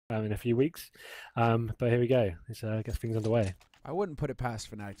in a few weeks. But here we go. Let's get things underway. I wouldn't put it past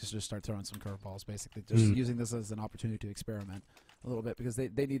Fnatic to just start throwing some curveballs, basically. Just using this as an opportunity to experiment a little bit, because they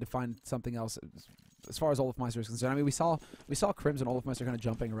need to find something else as far as Olofmeister is concerned. I mean, we saw Crims and Olofmeister kind of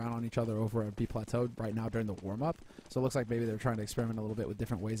jumping around on each other over at B Plateau right now during the warm-up. So it looks like maybe they're trying to experiment a little bit with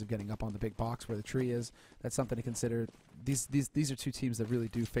different ways of getting up on the big box where the tree is. That's something to consider. These are two teams that really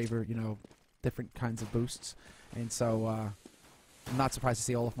do favor, you know, different kinds of boosts. And so I'm not surprised to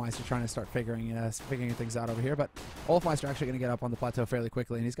see Olofmeister trying to start figuring things out over here, but Olofmeister actually going to get up on the plateau fairly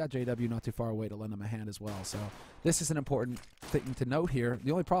quickly, and he's got JW not too far away to lend him a hand as well. So this is an important thing to note here.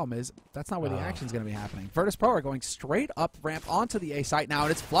 The only problem is that's not where the action's going to be happening. Virtus.Pro are going straight up ramp onto the A site now,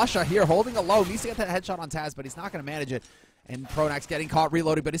 and it's Flusha here holding a low. Needs to get that headshot on Taz, but he's not going to manage it. And Pronax getting caught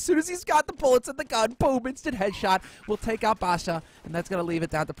reloading, but as soon as he's got the bullets in the gun, boom, instant headshot. Will take out Basha, and that's going to leave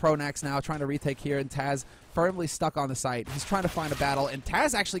it down to Pronax now, trying to retake here, and Taz firmly stuck on the site. He's trying to find a battle, and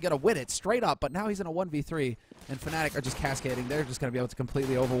Taz actually going to win it straight up, but now he's in a 1v3, and Fnatic are just cascading. They're just going to be able to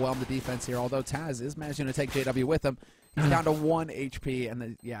completely overwhelm the defense here, although Taz is managing to take JW with him. He's down to 1 HP,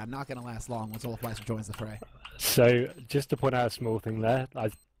 and yeah, not going to last long once Olofmeister joins the fray. So just to point out a small thing there,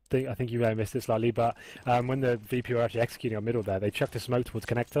 I think you may have missed it slightly, but when the VP were actually executing on middle there, they chucked a smoke towards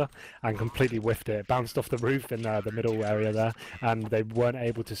connector and completely whiffed it. It bounced off the roof in the middle area there, and they weren't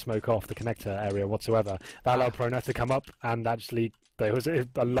able to smoke off the connector area whatsoever. That allowed Pronax to come up, and actually there was a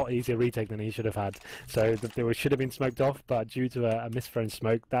lot easier retake than he should have had. So they should have been smoked off, but due to a misthrown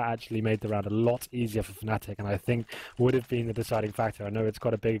smoke, that actually made the round a lot easier for Fnatic, and I think would have been the deciding factor. I know it's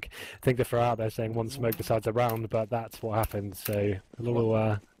quite a big thing to throw out there saying one smoke decides a round, but that's what happened. So a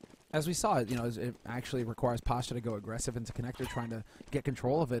little... As we saw, you know, it actually requires Pasha to go aggressive into connector, trying to get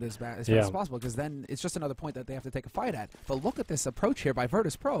control of it as fast as possible, because then it's just another point that they have to take a fight at. But look at this approach here by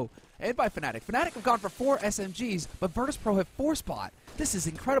Virtus.Pro and by Fnatic. Fnatic have gone for 4 SMGs, but Virtus.Pro have 4 spot. This is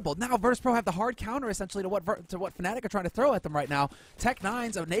incredible. Now Virtus.Pro have the hard counter, essentially, to what Fnatic are trying to throw at them right now. Tech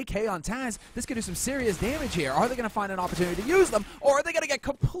 9s of an AK on Taz. This could do some serious damage here. Are they going to find an opportunity to use them, or are they going to get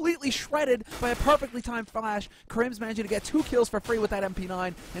completely shredded by a perfectly timed flash? Krim's managing to get 2 kills for free with that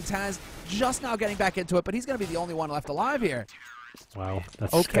MP9, and Taz just now getting back into it, but he's going to be the only one left alive here. Wow,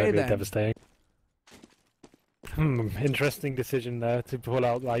 that's okay, then. Devastating. Interesting decision there to pull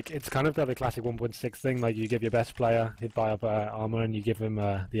out. Like, it's kind of the classic 1.6 thing. Like, you give your best player, he'd buy up armor, and you give him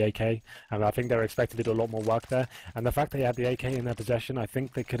the AK. And I think they were expected to do a lot more work there. And the fact they had the AK in their possession, I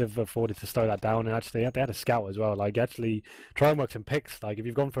think they could have afforded to slow that down. And actually, they had a scout as well. Like, actually try and work some picks. Like, if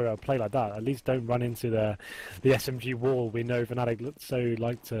you've gone for a play like that, at least don't run into the SMG wall we know Fnatic so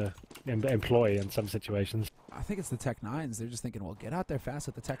like to employ in some situations. I think it's the Tech 9s. They're just thinking, well, get out there fast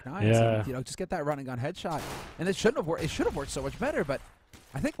with the Tech 9s. Yeah. And, you know, just get that running gun headshot. And it shouldn't have worked. It should have worked so much better, but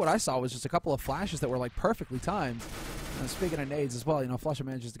I think what I saw was just a couple of flashes that were, like, perfectly timed. And speaking of nades as well, you know, Flusha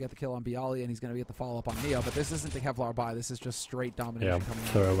manages to get the kill on Bialy, and he's going to get the follow-up on Neo, but this isn't the Kevlar buy. This is just straight domination coming out.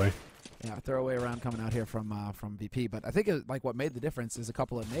 Throwaway. Yeah, throwaway round coming out here from VP. But I think like what made the difference is a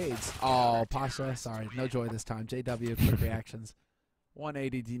couple of nades. Oh, Pasha, sorry, no joy this time. JW, quick reactions.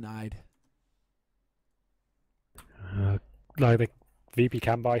 180 denied. Like the VP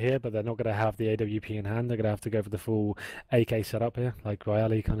can buy here, but they're not going to have the AWP in hand. They're going to have to go for the full AK setup here. Like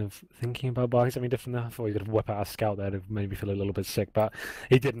Riley kind of thinking about buying something different there. I thought he could whip out a scout there to maybe feel a little bit sick, but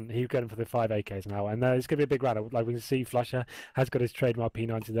he didn't. He going for the 5 AKs now, and it's going to be a big round. Like we can see, Flusha has got his trademark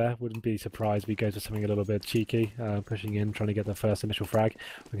P90 there. Wouldn't be surprised if he goes for something a little bit cheeky, pushing in, trying to get the first initial frag.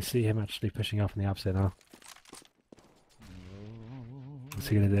 We can see him actually pushing up in the opposite now. What's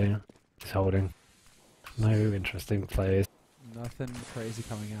he going to do? He's holding. No interesting plays. Nothing crazy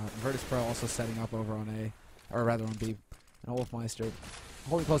coming out. Virtus.Pro also setting up over on A, or rather on B. And Olofmeister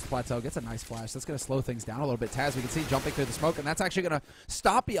holding close to plateau, gets a nice flash. That's going to slow things down a little bit. Taz, we can see jumping through the smoke, and that's actually going to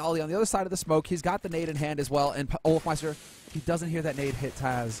stop Bialy on the other side of the smoke. He's got the nade in hand as well, and Olofmeister, he doesn't hear that nade hit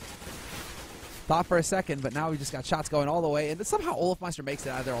Taz. Thought for a second, but now we just got shots going all the way, and somehow Olofmeister makes it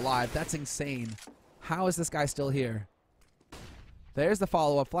out of there alive. That's insane. How is this guy still here? There's the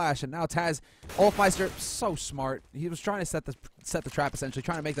follow-up flash, and now Taz, Olofmeister, so smart. He was trying to set the trap, essentially,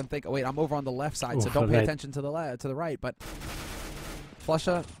 trying to make them think, oh, wait, I'm over on the left side, so don't pay attention to the right. But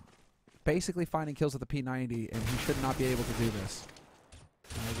Flusha basically finding kills with the P90, and he should not be able to do this.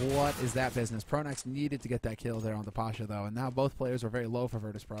 What is that business? Pronax needed to get that kill there on the Pasha, though, and now both players are very low for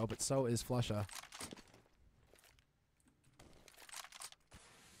Virtus.Pro, but so is Flusha.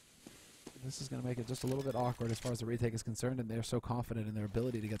 This is going to make it just a little bit awkward as far as the retake is concerned, and they're so confident in their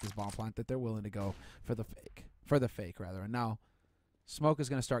ability to get this bomb plant that they're willing to go for the fake. And now smoke is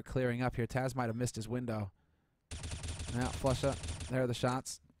going to start clearing up here. Taz might have missed his window. Now Flusha, there are the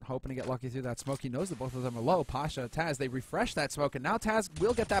shots. hoping to get lucky through that smoke. He knows that both of them are low. Pasha, Taz, they refresh that smoke, and now Taz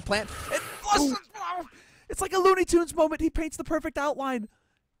will get that plant. It's like a Looney Tunes moment. He paints the perfect outline.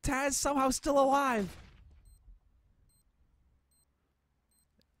 Taz somehow still alive.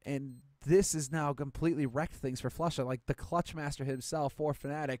 And this is now completely wrecked things for Flusha. Like the clutch master himself for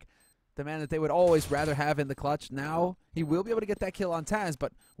Fnatic, the man that they would always rather have in the clutch. Now he will be able to get that kill on Taz,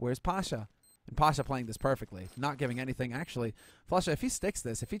 but where's Pasha? And Pasha playing this perfectly, not giving anything. Actually, Flusha, if he sticks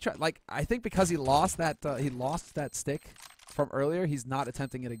this, if he try, like I think because he lost that stick from earlier, he's not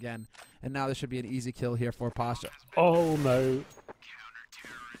attempting it again. And now there should be an easy kill here for Pasha. Oh no!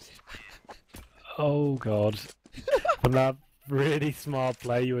 Oh god! From that really smart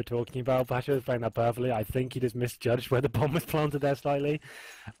play you were talking about, Pasha was playing that perfectly. I think he just misjudged where the bomb was planted there slightly,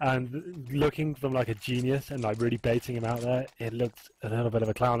 and looking from like a genius and like really baiting him out there, it looked a little bit of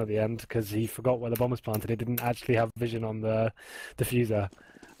a clown at the end because he forgot where the bomb was planted. He didn't actually have vision on the diffuser.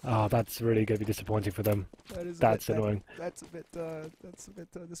 Oh, that's really going to be disappointing for them. That's annoying. That's a bit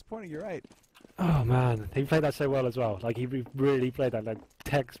disappointing. You're right. Oh man, he played that so well as well. Like he really played that like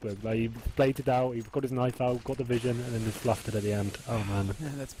textbook. Like he played it out, he got his knife out, got the vision, and then just fluffed it at the end. Oh man. Yeah,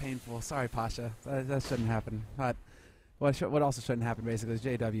 that's painful. Sorry, Pasha. That shouldn't happen. But what also shouldn't happen basically is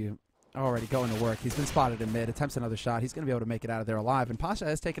JW already going to work. He's been spotted in mid, attempts another shot. He's going to be able to make it out of there alive. And Pasha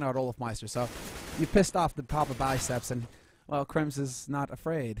has taken out olofmeister, so you pissed off the Papa biceps, and well, Crims is not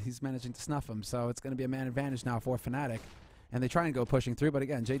afraid. He's managing to snuff him, so it's going to be a man advantage now for Fnatic. And they try and go pushing through, but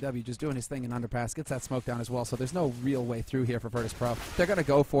again, JW just doing his thing in underpass, gets that smoke down as well, so there's no real way through here for Virtus.Pro. They're going to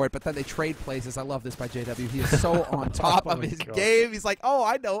go for it, but then they trade places. I love this by JW. He is so on top of his game. He's like, oh,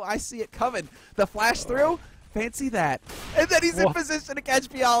 I know. I see it coming. The flash through, fancy that. And then he's in position to catch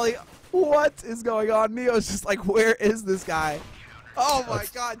byali. What is going on? Neo's just like, where is this guy? Oh my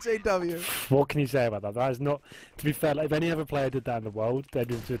god, JW. What can you say about that? That is not, to be fair, like, if any other player did that in the world, they'd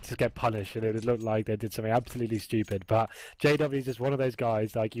just get punished and it would look like they did something absolutely stupid. But JW is just one of those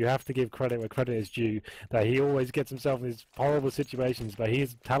guys, like, you have to give credit where credit is due, that he always gets himself in these horrible situations, but he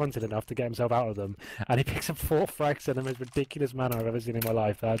is talented enough to get himself out of them. And he picks up 4 frags in the most ridiculous manner I've ever seen in my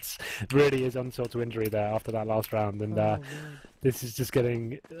life. That's really his insult to injury there after that last round. And this is just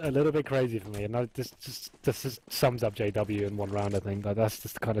getting a little bit crazy for me. And this just sums up JW in one round, I think. Like, that's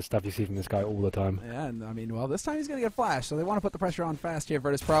just the kind of stuff you see from this guy all the time. Yeah, and I mean, well, this time he's going to get flashed, so they want to put the pressure on fast here,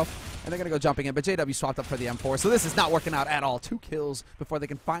 Virtus.Pro, and they're going to go jumping in, but JW swapped up for the M4, so this is not working out at all. 2 kills before they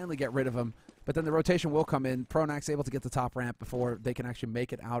can finally get rid of him, but then the rotation will come in. Pronax able to get the top ramp before they can actually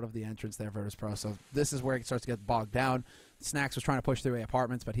make it out of the entrance there, Virtus.Pro, so this is where it starts to get bogged down. Snacks was trying to push through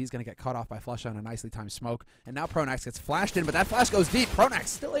apartments, but he's going to get cut off by Flusha on a nicely timed smoke. And now Pronax gets flashed in, but that flash goes deep. Pronax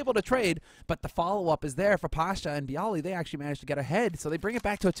still able to trade, but the follow-up is there for Pasha and byali. They actually managed to get ahead, so they bring it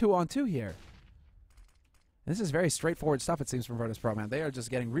back to a 2-on-2 here. This is very straightforward stuff, it seems, from Virtus.Pro, man. They are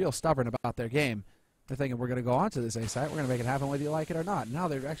just getting real stubborn about their game. They're thinking, we're going to go on to this A site. We're going to make it happen whether you like it or not. Now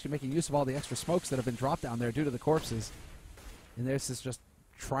they're actually making use of all the extra smokes that have been dropped down there due to the corpses. And this is just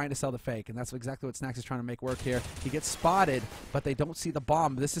trying to sell the fake, and that's exactly what Snacks is trying to make work here. He gets spotted, but they don't see the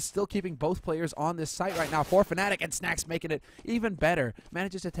bomb. This is still keeping both players on this site right now for Fnatic, and Snacks making it even better.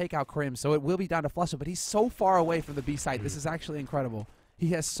 Manages to take out Krim, so it will be down to Flusha, but he's so far away from the B site. This is actually incredible. He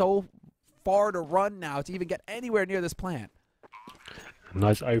has so far to run now to even get anywhere near this plant.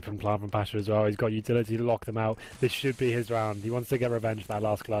 Nice open plan from Pasha as well. He's got utility to lock them out. This should be his round. He wants to get revenge for that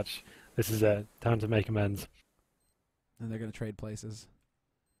last clutch. This is it. Time to make amends. And they're going to trade places.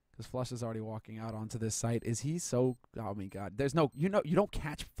 Because Flush is already walking out onto this site. Is he so... Oh, my God. There's no... You don't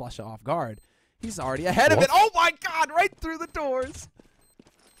catch Flusha off guard. He's already ahead of it. Oh, my God. Right through the doors.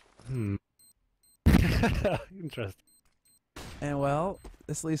 Interesting. And, well,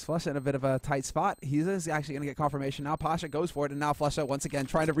 this leaves Flusha in a bit of a tight spot. He's actually going to get confirmation now. Pasha goes for it, and now Flusha once again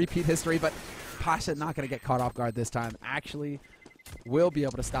trying to repeat history, but Pasha not going to get caught off guard this time. Actually will be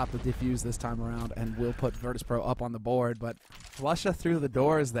able to stop the diffuse this time around, and will put Virtus.Pro up on the board, but Flusha through the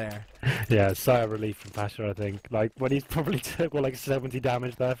doors there. Yeah, sigh of relief from Pasha, I think. Like, when he's probably took, like 70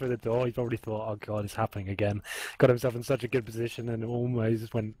 damage there through the door, he probably thought, oh God, it's happening again. Got himself in such a good position, and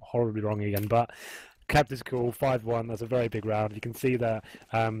almost went horribly wrong again, but kept his cool. 5-1. That's a very big round. You can see that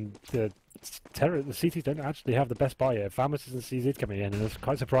the CTs don't actually have the best buy here. Pyjamas and CZ coming in, and it's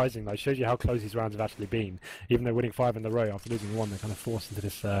quite surprising. Like, shows you how close these rounds have actually been. Even though winning 5 in a row after losing 1, they're kind of forced into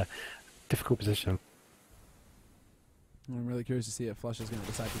this difficult position. I'm really curious to see if Flush is going to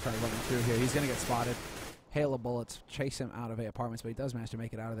decide to try running through here. He's going to get spotted. Hail of bullets, chase him out of A apartments, but he does manage to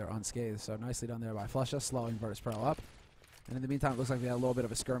make it out of there unscathed. So nicely done there by Flusha, slowing Virtus.Pro up. And in the meantime, it looks like we had a little bit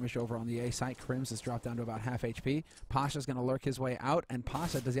of a skirmish over on the A site. Crims has dropped down to about half HP. Pasha's going to lurk his way out, and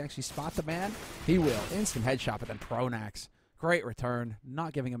Pasha, does he actually spot the man? He will. Instant headshot, but then Pronax Great return.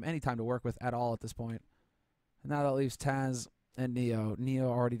 Not giving him any time to work with at all at this point. And now that leaves Taz and Neo. Neo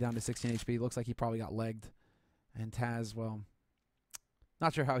already down to 16 HP. Looks like he probably got legged. And Taz, well,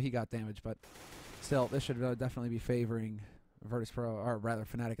 not sure how he got damaged, but still, this should definitely be favoring Virtus.Pro, or rather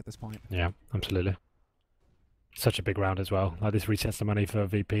Fnatic at this point. Yeah, absolutely. Such a big round as well. Like, this resets the money for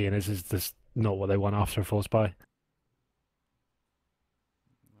VP, and this is just not what they want after a force buy.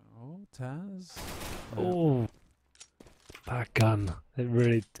 Oh, Taz. Oh, that gun. It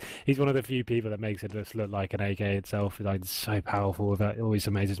really, he's one of the few people that makes it just look like an AK itself. Like, it's so powerful with it. It always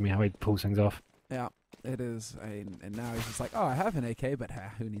amazes me how he pulls things off. Yeah, it is. And now he's just like, oh, I have an AK, but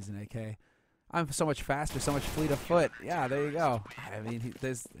who needs an AK? I'm so much faster, so much fleet of foot. Yeah, there you go. I mean, you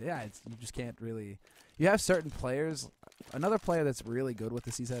just can't really. You have certain players. Another player that's really good with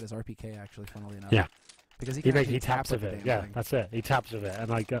the CZ is RPK, actually, funnily enough. Yeah. Because he taps with it. Yeah, that's it. He taps with it, and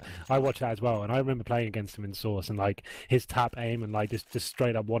like I watch that as well. And I remember playing against him in Source, and like his tap aim and like just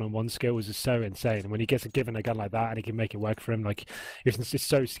straight up one-on-one skill was just so insane. And when he gets given a gun like that and he can make it work for him, like it's just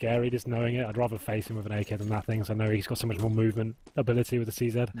so scary just knowing it. I'd rather face him with an AK than that thing. So I know he's got so much more movement ability with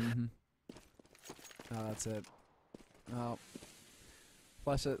the CZ. Mm-hmm. Oh, that's it. Well,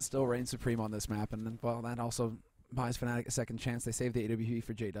 Flesha still reigns supreme on this map, and then, well, that also buys Fnatic a second chance. They save the AWP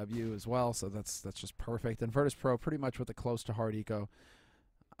for JW as well, so that's just perfect. And Virtus.Pro pretty much with a close to hard eco,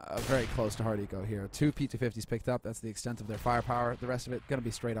 very close to hard eco here. 2 P250s picked up. That's the extent of their firepower. The rest of it going to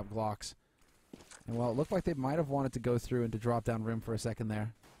be straight up Glocks. And well, it looked like they might have wanted to go through into drop down rim for a second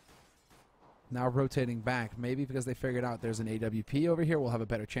there. Now rotating back, maybe because they figured out there's an AWP over here. We'll have a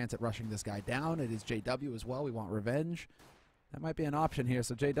better chance at rushing this guy down. It is JW as well. We want revenge. That might be an option here.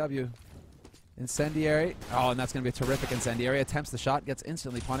 So JW, incendiary. Oh, and that's going to be a terrific incendiary. Attempts the shot, gets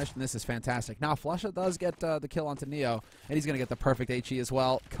instantly punished, and this is fantastic. Now Flesha does get the kill onto Neo, and he's going to get the perfect HE as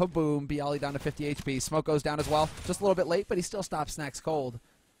well. Kaboom, Bialy down to 50 HP. Smoke goes down as well. Just a little bit late, but he still stops Snacks cold.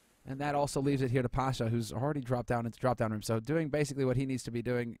 And that also leaves it here to Pasha, who's already dropped down into drop down room. So doing basically what he needs to be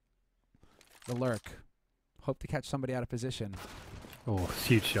doing. The lurk. Hope to catch somebody out of position. Oh,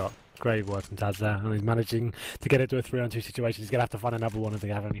 huge shot. Great work from Taz there. And he's managing to get it to a 3-on-2 situation. He's going to have to find another one if they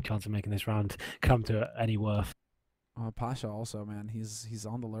have any chance of making this round come to any worth. Pasha also, man. He's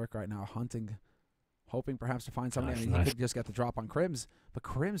on the lurk right now, hunting, hoping perhaps to find somebody. Nice, I mean, nice. he could just get the drop on Crims. But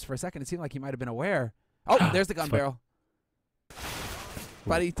Crims, for a second, it seemed like he might have been aware. Oh, there's the gun barrel.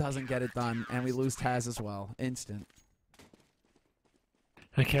 But he doesn't get it done, and we lose Taz as well. Instant.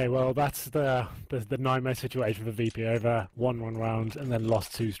 Okay, well, that's the nightmare situation for VP over. Won one round and then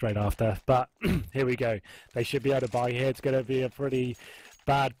lost 2 straight after. But here we go. They should be able to buy here. It's going to be a pretty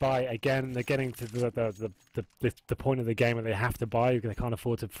bad buy again. They're getting to the point of the game where they have to buy. They can't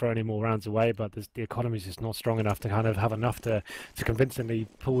afford to throw any more rounds away, but the economy is just not strong enough to kind of have enough to convincingly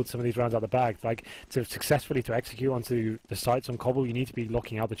pull some of these rounds out of the bag. Like, to successfully to execute onto the sites on Cobble, you need to be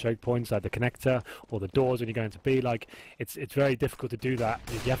locking out the choke points, like the connector or the doors when you're going to B. Like, it's very difficult to do that.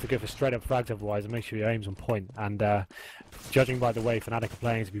 You have to go for straight up frags otherwise and make sure your aim's on point. And judging by the way Fnatic are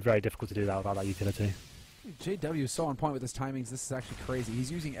playing, it'd be very difficult to do that without that utility. JW is so on point with his timings. This is actually crazy.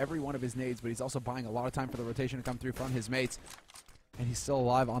 He's using every one of his nades, but he's also buying a lot of time for the rotation to come through from his mates. And he's still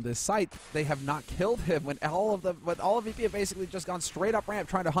alive on this site. They have not killed him when all of VP have basically just gone straight up ramp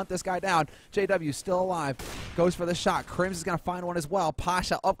trying to hunt this guy down. JW still alive. Goes for the shot. Crims is going to find one as well.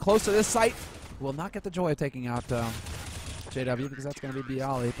 Pasha up close to this site. Will not get the joy of taking out JW because that's going to be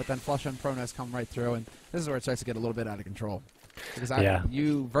Bialy. But then Flusha and Prones come right through, and this is where it starts to get a little bit out of control. Because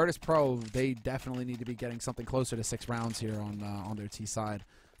Virtus.Pro, they definitely need to be getting something closer to 6 rounds here on their T side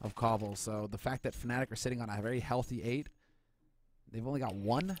of Cobble. So the fact that Fnatic are sitting on a very healthy 8, they've only got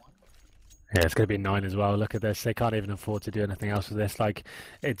 1. Yeah, it's going to be 9 as well. Look at this. They can't even afford to do anything else with this. Like,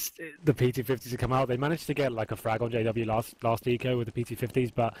 the PT50s have come out. They managed to get like a frag on JW last eco with the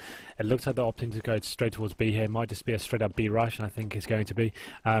PT50s, but it looks like they're opting to go straight towards B here. It might just be a straight up B rush, and I think it's going to be.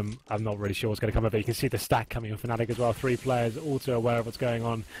 I'm not really sure what's going to come of it. You can see the stack coming on Fnatic as well. 3 players, also aware of what's going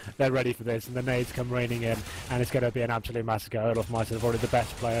on. They're ready for this, and the nades come raining in, and it's going to be an absolute massacre. olofmeister are probably the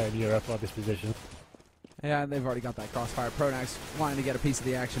best player in Europe at this position. Yeah, and they've already got that crossfire. Pronax wanting to get a piece of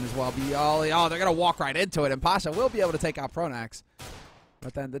the action as well. Bialy, oh, they're going to walk right into it, and Pasha will be able to take out Pronax.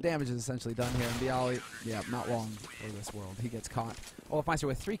 But then the damage is essentially done here, and Bialy, yeah, not long for this world. He gets caught. olofmeister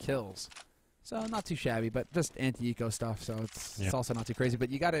with 3 kills. So not too shabby, but just anti-eco stuff, so it's also not too crazy. But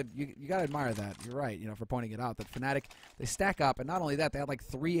you gotta admire that. You're right, for pointing it out. That Fnatic, they stack up, and not only that, they had like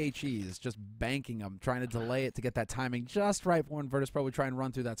 3 HEs just banking them, trying to delay it to get that timing just right when Virtus.Pro would try and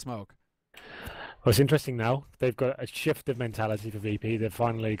run through that smoke. Well, it's interesting now. They've got a shift of mentality for VP. They've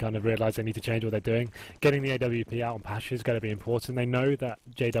finally kind of realised they need to change what they're doing. Getting the AWP out on Pasha is going to be important. They know that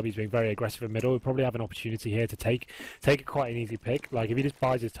JW is being very aggressive in middle. We probably have an opportunity here to take quite an easy pick. Like, if he just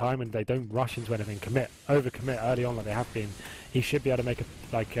buys his time and they don't rush into anything, overcommit early on like they have been, he should be able to make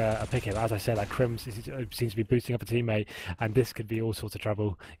a pick here. As I said, like Crims seems to be boosting up a teammate, and this could be all sorts of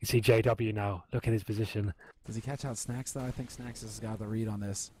trouble. You see JW now. Look at his position. Does he catch out Snacks, though? I think Snacks has got the read on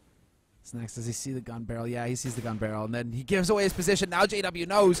this. Snacks, does he see the gun barrel? Yeah, he sees the gun barrel, and then he gives away his position. Now JW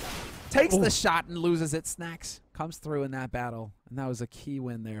knows, takes the shot and loses it. Snacks comes through in that battle, and that was a key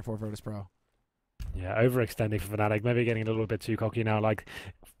win there for Virtus.Pro. Yeah, overextending for Fnatic, maybe getting a little bit too cocky now, like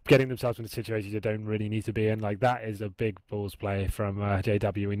getting themselves into situations they don't really need to be in. Like, that is a big balls play from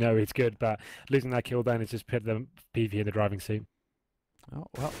JW. We know it's good, but losing that kill then has just put the PV in the driving seat. Oh,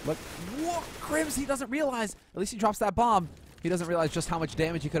 well, look. Whoa, Crims, he doesn't realize. At least he drops that bomb. He doesn't realize just how much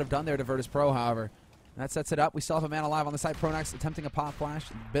damage he could have done there to Virtus.Pro, however. And that sets it up. We still have a man alive on the side. Pronax attempting a pop flash.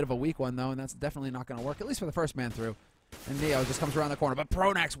 A bit of a weak one, though, and that's definitely not going to work, at least for the first man through. And Neo just comes around the corner. But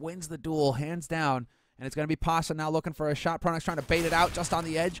Pronax wins the duel, hands down. And it's going to be Pasha now looking for a shot. Pronax trying to bait it out just on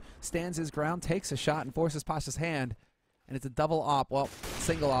the edge. Stands his ground, takes a shot, and forces Pasha's hand. And it's a double op. Well,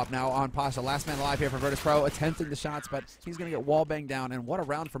 single op now on Pasha. Last man alive here for Virtus.Pro, attempting the shots, but he's going to get wall banged down. And what a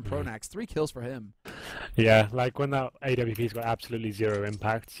round from Pronax. 3 kills for him. Yeah, like when that AWP's got absolutely zero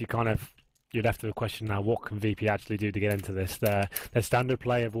impact, you're left with a question now, what can VP actually do to get into this? Their standard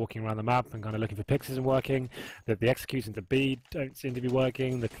play of walking around the map and kind of looking for picks isn't working. The execution to B don't seem to be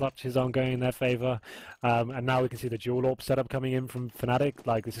working. The clutches aren't going in their favour. And now we can see the dual AWP setup coming in from Fnatic.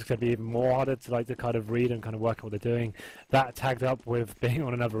 Like, this is going to be even more harder to kind of read and kind of work out what they're doing. That tagged up with being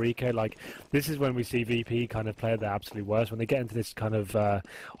on another eco. Like, this is when we see VP kind of play at their absolute worst. When they get into this kind of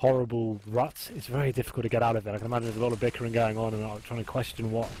horrible rut, it's very difficult to get out of it. I can imagine there's a lot of bickering going on and trying to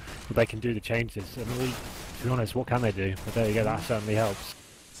question what they can do to change this. I mean, to be honest, what can they do? But there you go, that certainly helps.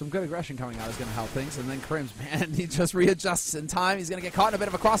 Some good aggression coming out is going to help things. And then Crims, man, he just readjusts in time. He's going to get caught in a bit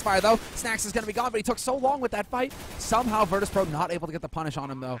of a crossfire, though. Snacks is going to be gone, but he took so long with that fight. Somehow Virtus.Pro not able to get the punish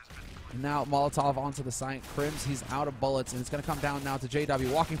on him, though. And now Molotov onto the site. Crims, he's out of bullets, and it's going to come down now to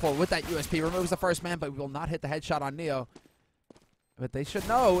JW. Walking forward with that USP. Removes the first man, but will not hit the headshot on Neo. But they should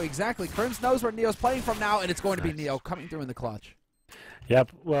know exactly. Crims knows where Neo's playing from now, and it's going to be Neo coming through in the clutch.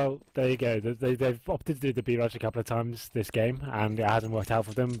 Yep, well, there you go. They've opted to do the B-rush a couple of times this game, and it hasn't worked out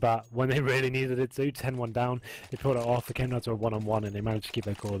for them, but when they really needed it to, 10-1 down, they pulled it off. It came down to a 1-on-1, and they managed to keep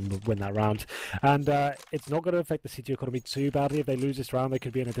their cool and win that round. And it's not going to affect the CT economy too badly. If they lose this round, they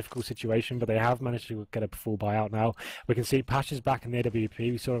could be in a difficult situation, but they have managed to get a full buyout now. We can see Pasha's back in the AWP.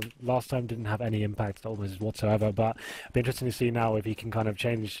 We saw him last time, didn't have any impact almost whatsoever, but it'll be interesting to see now if he can kind of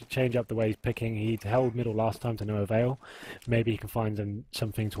change up the way he's picking. He held middle last time to no avail. Maybe he can find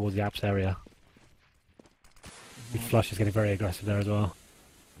something towards the apps area. Flush is getting very aggressive there as well.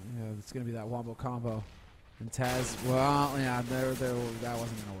 Yeah, it's going to be that wombo combo. And Taz, well, yeah, that wasn't going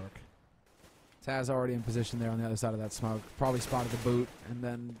to work. Taz already in position there on the other side of that smoke. Probably spotted the boot, and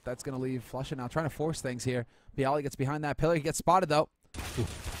then that's going to leave Flusha now trying to force things here. Bialy gets behind that pillar. He gets spotted, though.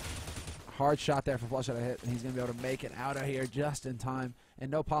 Hard shot there for Flusha to hit, and he's going to be able to make it out of here just in time. And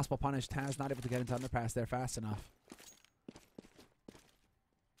no possible punish. Taz not able to get into underpass there fast enough.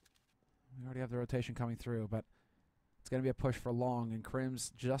 We already have the rotation coming through, but it's going to be a push for long. And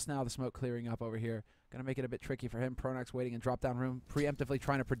Crims, just now the smoke clearing up over here. Going to make it a bit tricky for him. Pronax waiting in drop-down room, preemptively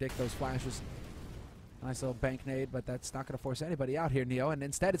trying to predict those flashes. Nice little bank nade, but that's not going to force anybody out here, Neo. And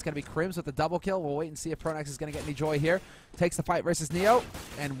instead, it's going to be Crims with the double kill. We'll wait and see if Pronax is going to get any joy here. Takes the fight versus Neo,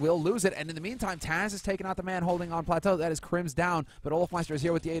 and will lose it. And in the meantime, Taz is taking out the man holding on plateau. That is Crims down, but Olofmeister is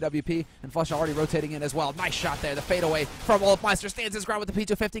here with the AWP, and Flush already rotating in as well. Nice shot there. The fadeaway from Olofmeister stands his ground with the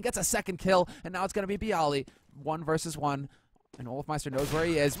P250, gets a second kill, and now it's going to be Bialy. 1 versus 1. And Olofmeister knows where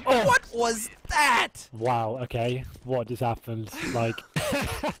he is. Oh. What was that? Wow, okay. What just happened? Like,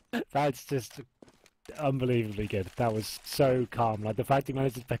 that's just unbelievably good. That was so calm. Like, the fact he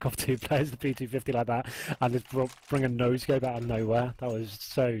managed to pick off 2 players, the P250 like that, and just bring a no-scope out of nowhere. That was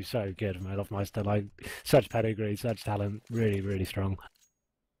so good from Olofmeister. Like, such pedigree, such talent. Really, really strong.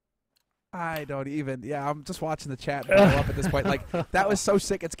 I don't even. Yeah, I'm just watching the chat blow up at this point. Like, that was so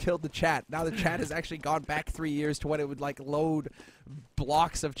sick, it's killed the chat. Now the chat has actually gone back 3 years to when it would, like, load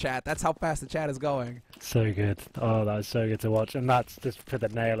blocks of chat. That's how fast the chat is going. So good. Oh, that was so good to watch. And that's just put the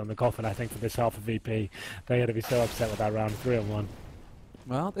nail on the coffin, I think, for this half of VP. They're going to be so upset with that round 3-on-1.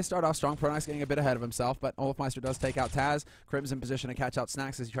 Well, they start off strong. Pronax getting a bit ahead of himself, but Olofmeister does take out Taz. Crims in position to catch out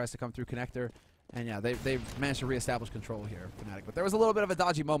Snacks as he tries to come through connector. And yeah, they've managed to reestablish control here, Fnatic. But there was a little bit of a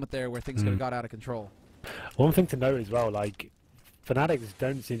dodgy moment there where things could have got out of control. One thing to note as well, like, Fnatic just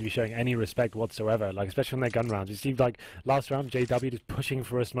don't seem to be showing any respect whatsoever, like especially on their gun rounds. It seemed like last round JW just pushing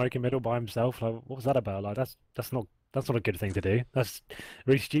for a smoke in middle by himself. Like, what was that about? Like that's not a good thing to do. That's a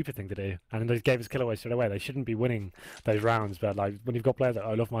really stupid thing to do. And they gave his kill away straight away. They shouldn't be winning those rounds, but like when you've got players like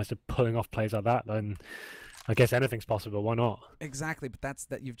Olofmeister pulling off plays like that, then I guess anything's possible. Why not? Exactly, but that's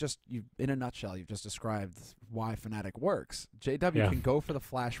that. You've in a nutshell, you've just described why Fnatic works. JW can go for the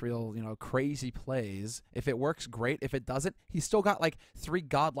flash reel, crazy plays. If it works, great. If it doesn't, he's still got like 3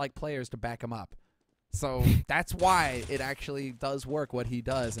 godlike players to back him up. So that's why it actually does work what he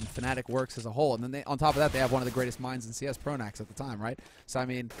does, and Fnatic works as a whole. And then on top of that, they have one of the greatest minds in CS Pronax at the time, right? So I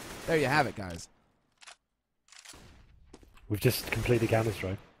mean, there you have it, guys. We've just completed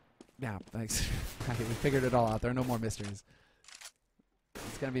Counter-Strike. Yeah, thanks. We figured it all out. There are no more mysteries.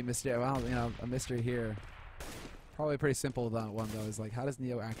 It's gonna be mystery. Well, a mystery here. Probably a pretty simple one though. Is like, how does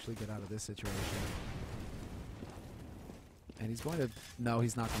Neo actually get out of this situation? And he's going to. No,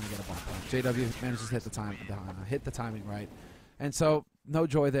 he's not going to get a bump. JW manages to hit the timing right, and so no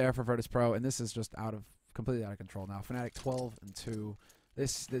joy there for Virtus.Pro. And this is just completely out of control now. Fnatic 12-2.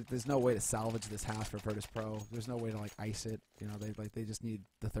 There's no way to salvage this half for Virtus.Pro. There's no way to ice it. They just need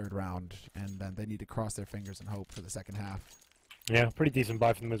the 3rd round, and then they need to cross their fingers and hope for the second half. Yeah, pretty decent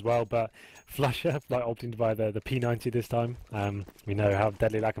buy for them as well. But Flusher opting to buy the P90 this time. We know how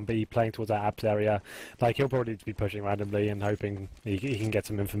deadly that can be playing towards that apps area. He'll probably be pushing randomly and hoping he can get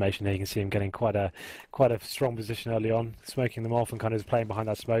some information here. You can see him getting quite a strong position early on, smoking them off and kind of playing behind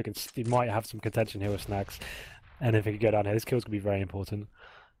that smoke. And he might have some contention here with Snacks. And if he could go down here, this kill's going to be very important.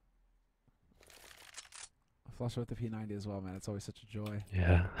 Flusher with the P90 as well, man. It's always such a joy.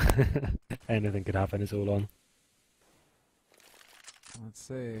 Yeah. Anything could happen. It's all on. Let's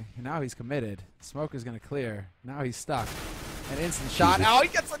see. Now he's committed. Smoke is going to clear. Now he's stuck. An instant shot. Jesus. Oh, he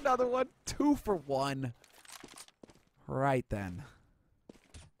gets another one. 2 for 1. Right then.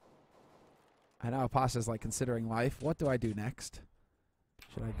 I know Pasha's considering life. What do I do next?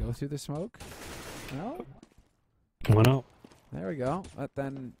 Should I go through the smoke? No? Why not? There we go. But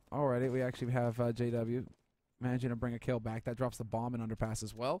then already we actually have JW managing to bring a kill back. That drops the bomb in underpass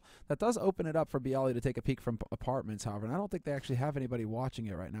as well. That does open it up for Bialy to take a peek from apartments, however. And I don't think they actually have anybody watching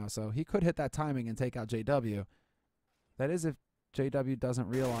it right now. So he could hit that timing and take out JW. That is if JW doesn't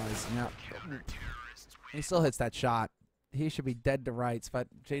realize. Yeah. He still hits that shot. He should be dead to rights. But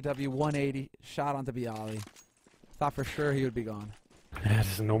JW 180 shot onto Bialy. Thought for sure he would be gone. Yeah,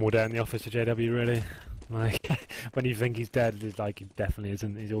 just a normal day in the office for JW, really. When you think he's dead, it's he definitely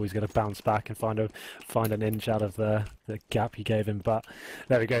isn't. He's always going to bounce back and find an inch out of the gap he gave him. But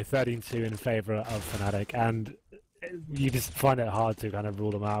there we go, 13-2 in favour of Fnatic, and you just find it hard to kind of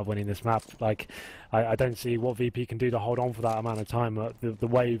rule them out of winning this map. I don't see what VP can do to hold on for that amount of time. The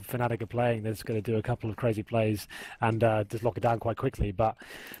way Fnatic are playing, they're just going to do a couple of crazy plays and just lock it down quite quickly. But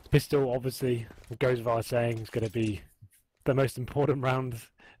Pistol, obviously, goes without saying, is going to be the most important round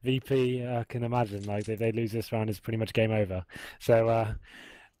VP can imagine. If they lose this round, it's pretty much game over. So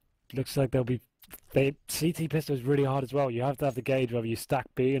looks like CT pistol is really hard as well. You have to have the gauge whether you stack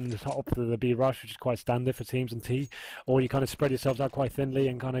B and opt for the B rush, which is quite standard for teams in T, or you kind of spread yourselves out quite thinly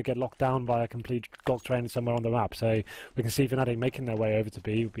and kind of get locked down by a complete Glock train somewhere on the map. So we can see Fnatic making their way over to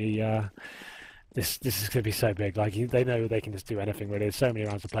B. This is going to be so big. They know they can just do anything really. There's so many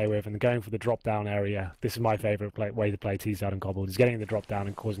rounds to play with, and going for the drop down area. This is my favourite way to play T-side and Cobbled, is getting the drop down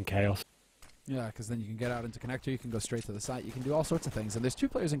and causing chaos. Yeah, because then you can get out into connector, you can go straight to the site, you can do all sorts of things. And there's 2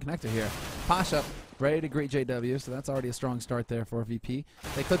 players in connector here. Pasha ready to greet JW, so that's already a strong start there for VP.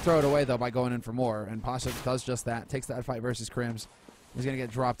 They could throw it away though by going in for more, and Pasha does just that. Takes that fight versus Crims. He's going to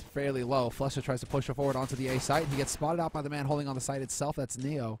get dropped fairly low. Flusher tries to push it forward onto the A site. He gets spotted out by the man holding on the site itself. That's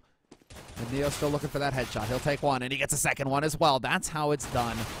Neo. And Neo's still looking for that headshot. He'll take one, and he gets a second one as well. That's how it's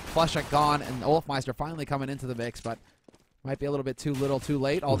done. Flusher gone, and Olofmeister finally coming into the mix, but might be a little bit too little too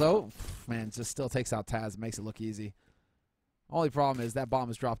late. Although, man, just still takes out Taz. Makes it look easy. Only problem is that bomb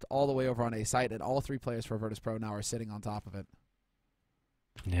is dropped all the way over on A site, and all 3 players for Virtus.Pro now are sitting on top of it.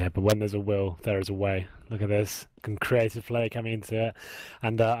 Yeah, but when there's a will, there is a way. Look at this. Creative play coming into it.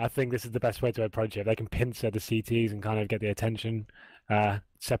 And I think this is the best way to approach it. They can pincer the CTs and kind of get the attention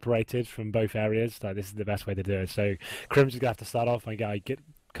separated from both areas. This is the best way to do it. So Crims is going to have to start off and get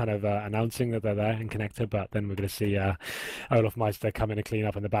kind of announcing that they're there in connector, but then we're going to see Olofmeister come in and clean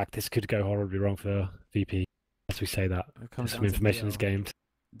up in the back. This could go horribly wrong for VP, as we say that. There's some information is gamed.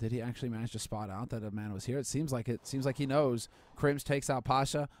 Did he actually manage to spot out that a man was here? It seems like he knows. Crims takes out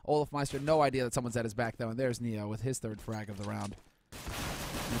Pasha. Olofmeister, no idea that someone's at his back, though. And there's Neo with his 3rd frag of the round.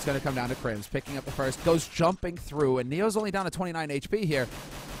 And it's going to come down to Crims. Picking up the first. Goes jumping through. And Neo's only down to 29 HP here.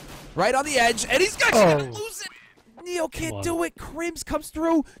 Right on the edge. And he's going to lose it. Neo can't do it. Crims comes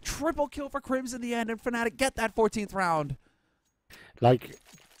through. Triple kill for Crims in the end, and Fnatic get that 14th round. Like,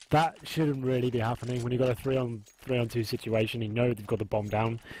 that shouldn't really be happening when you've got a 3-on-2 situation. You know they've got the bomb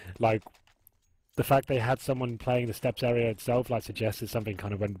down. Like, the fact they had someone playing the steps area itself, like, suggests that something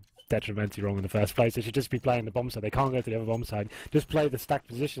kind of went detrimentally wrong in the first place. They should just be playing the bomb side. They can't go to the other bomb side. Just play the stacked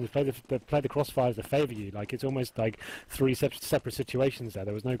positions. Play the crossfires that favour you. Like, it's almost like 3 separate situations there.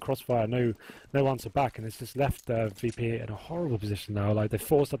 There was no crossfire, no answer back, and it's just left VP in a horrible position now. Like, they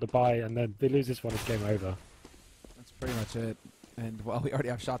forced up the buy, and then they lose this one. It's game over. That's pretty much it. And, well, we already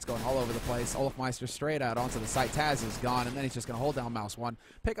have shots going all over the place. olofmeister straight out onto the site. Taz is gone, and then he's just going to hold down Mouse 1.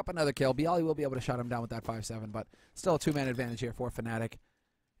 Pick up another kill. bble will be able to shut him down with that 5-7, but still a 2-man advantage here for Fnatic.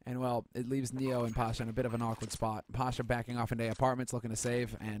 And, well, it leaves Neo and Pasha in a bit of an awkward spot. Pasha backing off into apartments looking to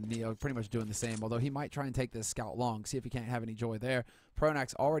save, and Neo pretty much doing the same, although he might try and take this scout long, see if he can't have any joy there.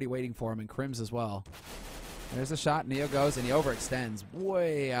 Pronax already waiting for him, and Crims as well. There's a shot. Neo goes, and he overextends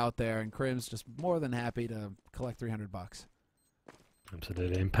way out there, and Crims just more than happy to collect $300.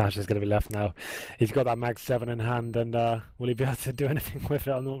 Absolutely, and Pasha's going to be left now. He's got that Mag 7 in hand, and will he be able to do anything with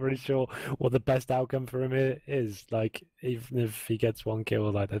it? I'm not really sure what the best outcome for him is. Like, even if he gets 1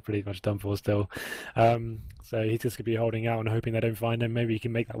 kill, like, they're pretty much done for still. So he's just going to be holding out and hoping they don't find him. Maybe he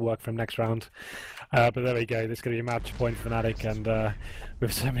can make that work from next round. But there we go. This is going to be a match point for Fnatic, and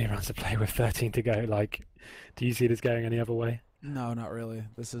with so many rounds to play, with 13 to go, like, do you see this going any other way? No, not really.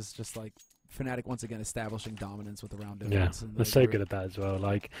 This is just like Fnatic once again establishing dominance with the round difference. Yeah, they're so good at that as well.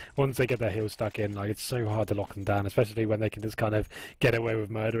 Like, once they get their heels stuck in, like, it's so hard to lock them down, especially when they can just kind of get away with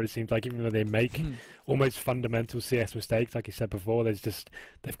murder. It seems like even though they make almost fundamental CS mistakes, like you said before,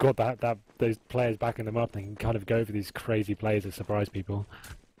 they've got those players backing them up. They can kind of go for these crazy plays that surprise people.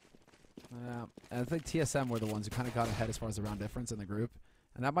 Yeah, and I think TSM were the ones who kind of got ahead as far as the round difference in the group.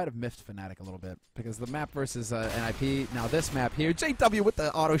 And that might have miffed Fnatic a little bit, because the map versus NIP, now this map here, JW with the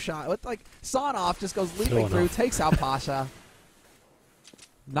auto shot, with like, Son off, just goes leaping through, takes out Pasha.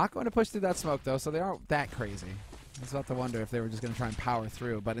 Not going to push through that smoke, though, so they aren't that crazy. I was about to wonder if they were just going to try and power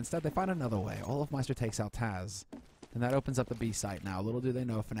through, but instead they find another way. olofmeister takes out Taz, and that opens up the B site now. Little do they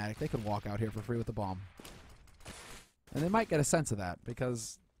know, Fnatic, they could walk out here for free with the bomb. And they might get a sense of that,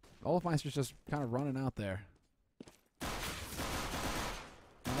 because olofmeister's just kind of running out there.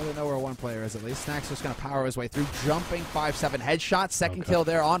 I don't know where one player is, at least. Snack's just going to power his way through. Jumping 5-7 headshot. Second kill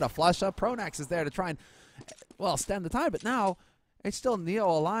there onto Flusha. Pronax is there to try and, well, stem the tide. But now, it's still Neo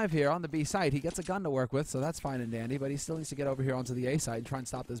alive here on the B site. He gets a gun to work with, so that's fine and dandy. But he still needs to get over here onto the A side and try and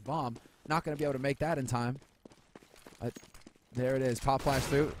stop this bomb. Not going to be able to make that in time. But there it is. Pop flash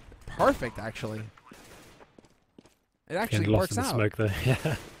through. Perfect, actually. It actually works out. Smoke there.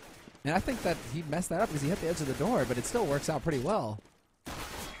 Yeah. And I think that he messed that up because he hit the edge of the door, but it still works out pretty well.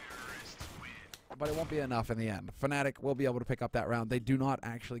 But it won't be enough in the end. Fnatic will be able to pick up that round. They do not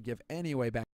actually give any way back.